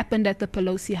 Something happened at the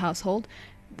Pelosi household.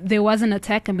 There was an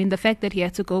attack. I mean, the fact that he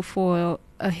had to go for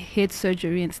a head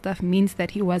surgery and stuff means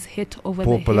that he was hit over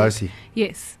the head. Paul Pelosi.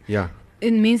 Yes. Yeah.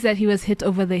 It means that he was hit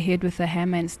over the head with a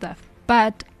hammer and stuff.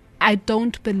 But I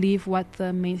don't believe what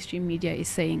the mainstream media is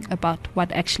saying about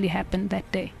what actually happened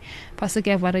that day. Pastor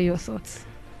Gav, what are your thoughts?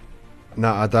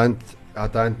 No, I don't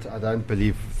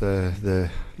believe the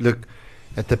look.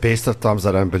 At the best of times,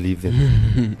 I don't believe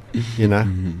them. You know,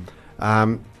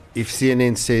 if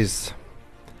CNN says,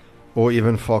 or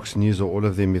even Fox News or all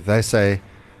of them, if they say,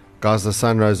 guys, the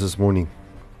sun rose this morning,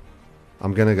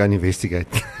 I'm going to go and investigate.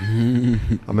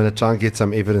 I'm going to try and get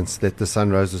some evidence that the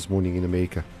sun rose this morning in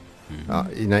America.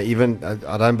 You know, even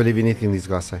I don't believe anything these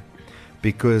guys say,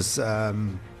 because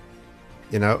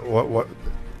you know what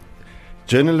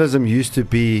journalism used to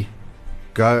be: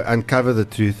 go uncover the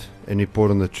truth and report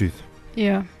on the truth.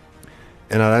 Yeah.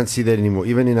 And I don't see that anymore,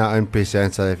 even in our own press here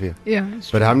in South Africa. Yeah.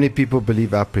 But how many people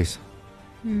believe our press?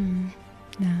 No.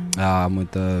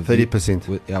 With the 30%.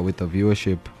 With the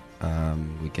viewership,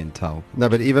 we can tell. No,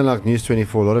 but even like News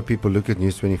 24, a lot of people look at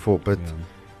News 24, but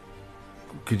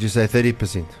could you say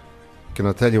 30%? Can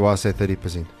I tell you why I say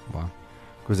 30%? Wow.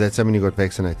 Because that's how many got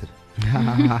vaccinated.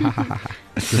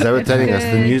 Because they were telling us,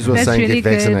 the news was saying really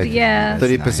get vaccinated. Yeah.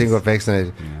 30% got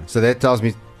vaccinated. Yeah. So that tells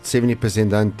me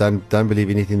 70% don't believe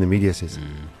anything the media says.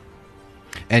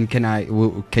 And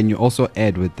can you also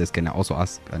add with this? Can I also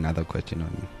ask another question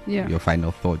on your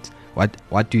final thoughts?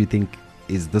 What do you think,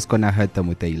 is this gonna hurt them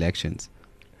with the elections?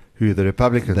 Who, the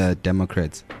Republicans? The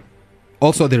Democrats.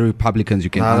 Also the Republicans,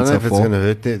 you can answer for. I don't know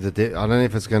if it's going to hurt I don't know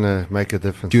if it's going to make a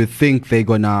difference. Do you think they're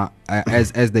gonna,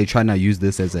 as they're trying to use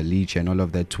this as a leech and all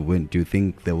of that to win, do you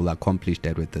think they will accomplish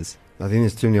that with this? I think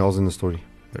there's too many holes in the story.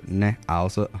 That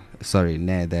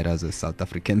was a South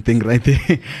African thing right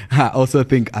there. I also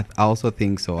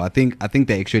think so. I think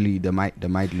they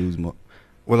might lose more.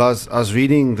 Well, I was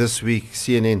reading this week,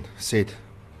 CNN said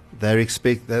they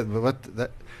expect that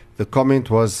the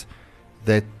comment was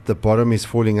that the bottom is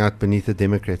falling out beneath the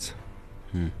Democrats.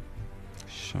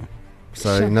 Sure.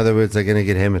 So in other words, they're going to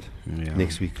get hammered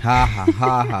next week. Ha ha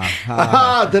ha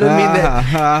ha. Didn't mean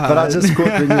that, but I just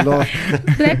caught when you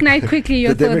laughed. Black Knight, quickly,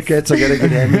 your the Democrats are going to get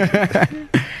hammered.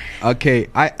 Okay,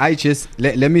 I just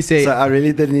let me say. So I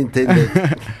really didn't intend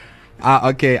that.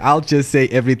 Okay, I'll just say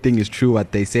everything is true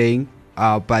what they're saying.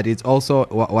 but it's also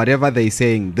whatever they're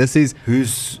saying. This is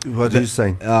who's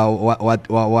saying? What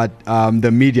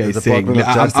the media is saying. Department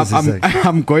of Justice is saying.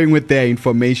 I'm going with their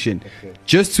information,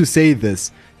 just to say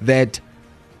this, that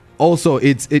also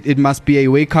it must be a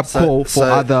wake up call for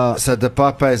other. So the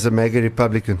Papa is a mega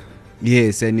Republican.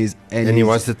 Yes, and he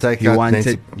wants to take out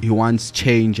Nancy. He wants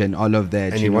change and all of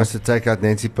that. And he wants to take out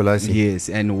Nancy Pelosi. Yes,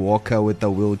 and walk her with the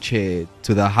wheelchair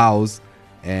to the house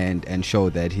and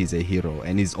show that he's a hero.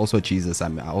 And he's also Jesus.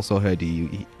 I also heard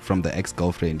he from the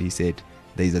ex-girlfriend. He said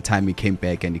there's a time he came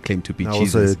back and he claimed to be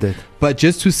Jesus. Also heard that. But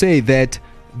just to say that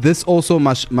this also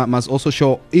must also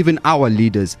show even our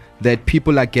leaders that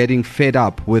people are getting fed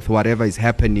up with whatever is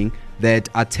happening, that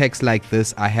attacks like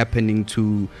this are happening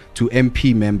to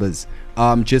MP members,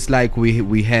 just like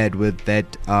we had with that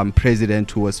president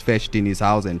who was fetched in his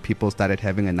house and people started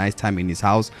having a nice time in his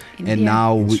house. India. And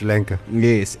now Sri Lanka.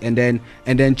 Yes, and then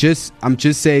I'm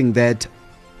just saying that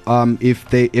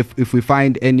if we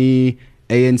find any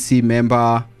ANC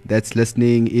member that's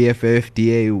listening, EFF,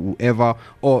 DA, whoever,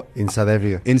 or in South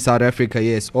Africa,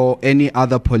 yes, or any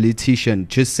other politician,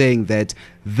 just saying that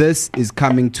this is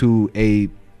coming to a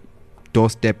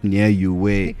doorstep near you,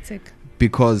 where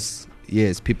because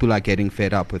yes, people are getting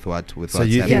fed up with what's so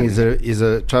you happening. think is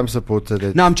a Trump supporter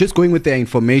that? No, I'm just going with their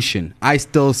information. I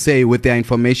still say with their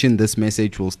information this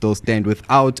message will still stand.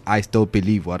 Without, I still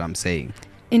believe what I'm saying.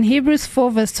 In Hebrews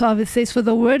 4 verse 12 it says, "For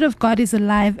the word of God is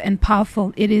alive and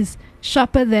powerful. It is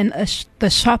sharper than the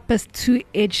sharpest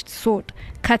two-edged sword,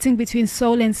 cutting between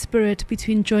soul and spirit,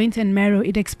 between joint and marrow.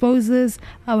 It exposes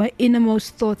our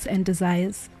innermost thoughts and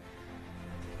desires."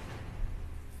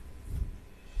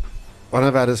 One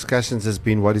of our discussions has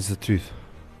been what is the truth,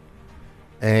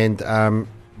 and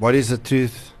what is the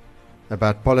truth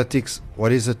about politics,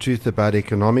 what is the truth about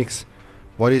economics,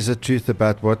 what is the truth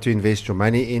about what to invest your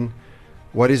money in,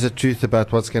 what is the truth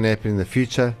about what's going to happen in the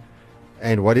future,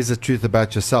 and what is the truth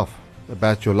about yourself,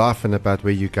 about your life, and about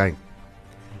where you're going.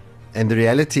 And the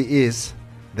reality is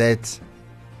that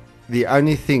the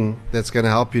only thing that's going to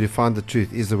help you to find the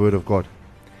truth is the Word of God.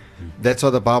 That's why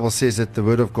the Bible says that the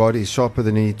Word of God is sharper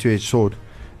than any two-edged sword,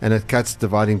 and it cuts,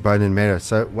 dividing bone and marrow.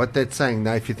 So what that's saying,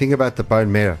 now if you think about the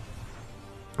bone marrow,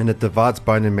 and it divides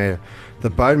bone and marrow, the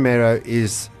bone marrow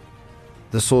is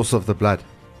the source of the blood.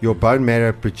 Your bone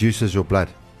marrow produces your blood.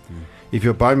 If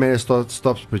your bone marrow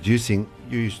stops producing,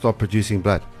 you stop producing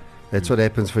blood. That's what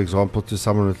happens, for example, to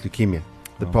someone with leukemia.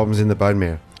 The problem's in the bone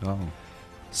marrow.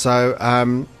 So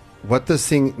what this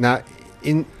thing now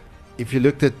if you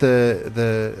looked at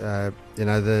the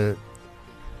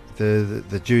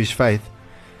Jewish faith,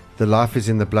 the life is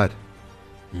in the blood.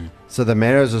 So the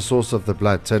marrow is the source of the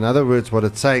blood. So in other words, what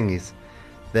it's saying is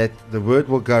that the word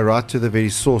will go right to the very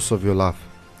source of your life.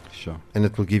 Sure. And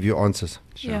it will give you answers.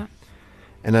 Sure. Yeah.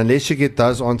 And unless you get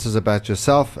those answers about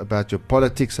yourself, about your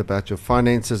politics, about your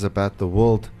finances, about the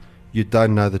world, you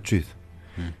don't know the truth.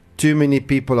 Too many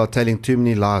people are telling too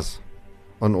many lies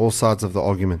on all sides of the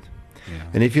argument. Yeah.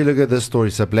 And if you look at this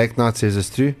story, so Black Knight says it's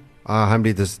true. I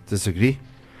humbly disagree.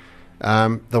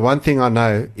 The one thing I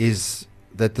know is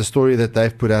that the story that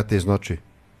they've put out there is not true.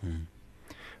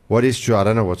 What is true? I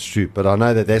don't know what's true, but I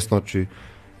know that that's not true.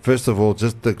 First of all,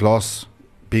 just the glass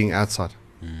being outside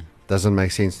doesn't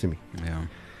make sense to me. Yeah.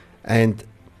 And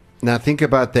now think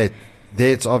about that.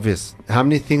 There it's obvious. How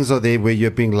many things are there where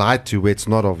you're being lied to where it's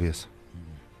not obvious?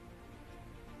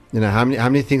 You know, how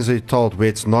many things are you told where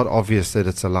it's not obvious that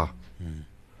it's a lie?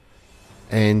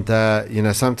 And, you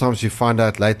know, sometimes you find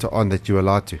out later on that you were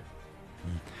lied to.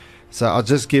 So I'll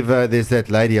just give there's that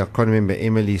lady, I can't remember,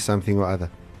 Emily something or other.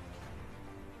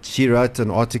 She wrote an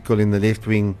article in the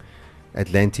left-wing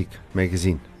Atlantic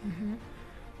magazine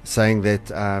saying that,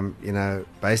 you know,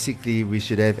 basically we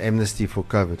should have amnesty for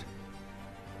COVID.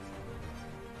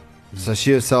 So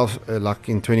she herself, like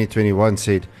in 2021,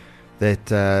 said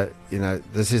that, you know,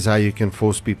 this is how you can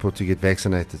force people to get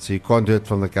vaccinated. So you can't do it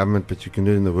from the government, but you can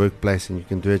do it in the workplace, and you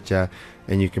can do it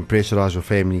and you can pressurize your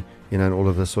family, you know, and all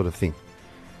of this sort of thing.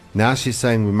 Now she's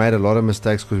saying we made a lot of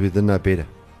mistakes because we didn't know better.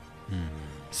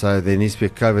 So there needs to be a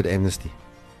COVID amnesty.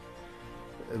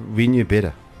 We knew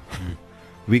better.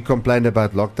 We complained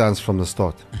about lockdowns from the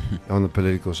start on the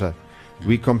political show.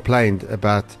 We complained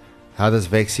about how this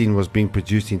vaccine was being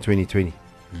produced in 2020.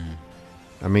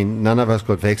 I mean, none of us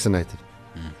got vaccinated.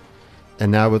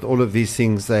 And now with all of these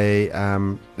things,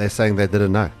 they're saying they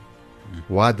didn't know.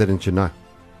 Why didn't you know?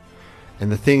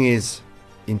 And the thing is,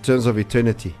 in terms of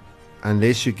eternity,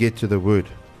 unless you get to the Word,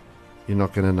 you're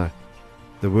not going to know.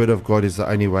 The Word of God is the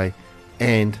only way.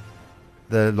 And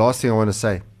the last thing I want to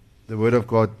say, the Word of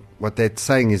God, what that's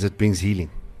saying is it brings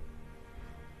healing.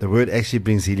 The Word actually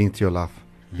brings healing to your life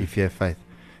if you have faith.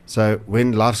 So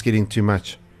when life's getting too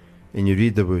much and you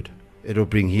read the word, it'll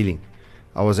bring healing.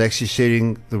 I was actually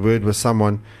sharing the word with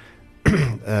someone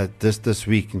this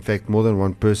week, in fact, more than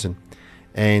one person.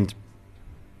 And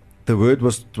the word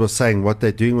was saying what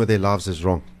they're doing with their lives is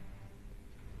wrong.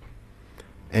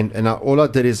 And all I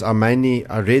did is I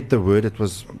read the word. It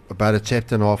was about a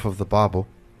chapter and a half of the Bible.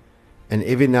 And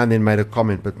every now and then made a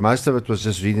comment, but most of it was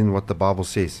just reading what the Bible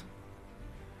says.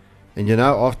 And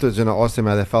afterwards when I asked them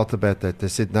how they felt about that, they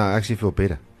said, no, I actually feel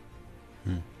better.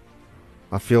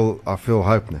 I feel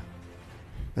hope now.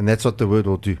 And that's what the word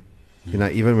will do.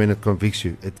 Even when it convicts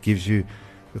you, it gives you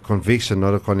a conviction,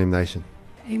 not a condemnation.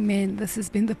 Amen. This has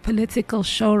been the Political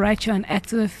Show right here on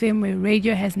Active FM, where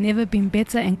radio has never been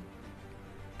better. And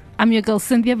I'm your girl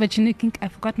Cynthia, but I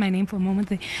forgot my name for a moment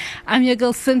there. I'm your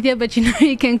girl Cynthia, but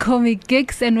you can call me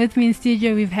Gix. And with me in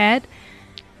studio we've had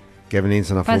Gavin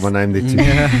Enslin. I forgot my name there too.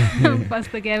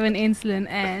 Pastor Gavin Enslin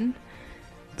and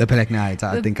the Black Knight.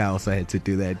 I think I also had to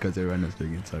do that because everyone was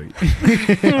doing it. Sorry.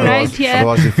 Right here.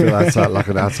 Otherwise you feel outside like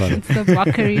an outsider. It's the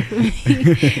mockery for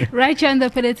me. Right here on the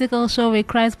Political Show, where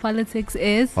Christ politics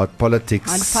is hot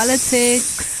politics. Hot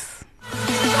politics.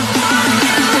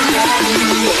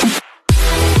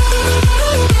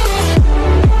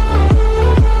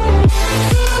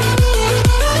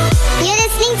 You're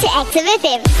listening to Active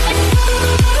FM.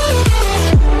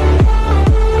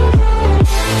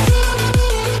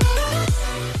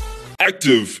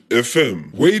 Active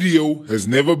FM. Radio has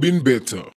never been better.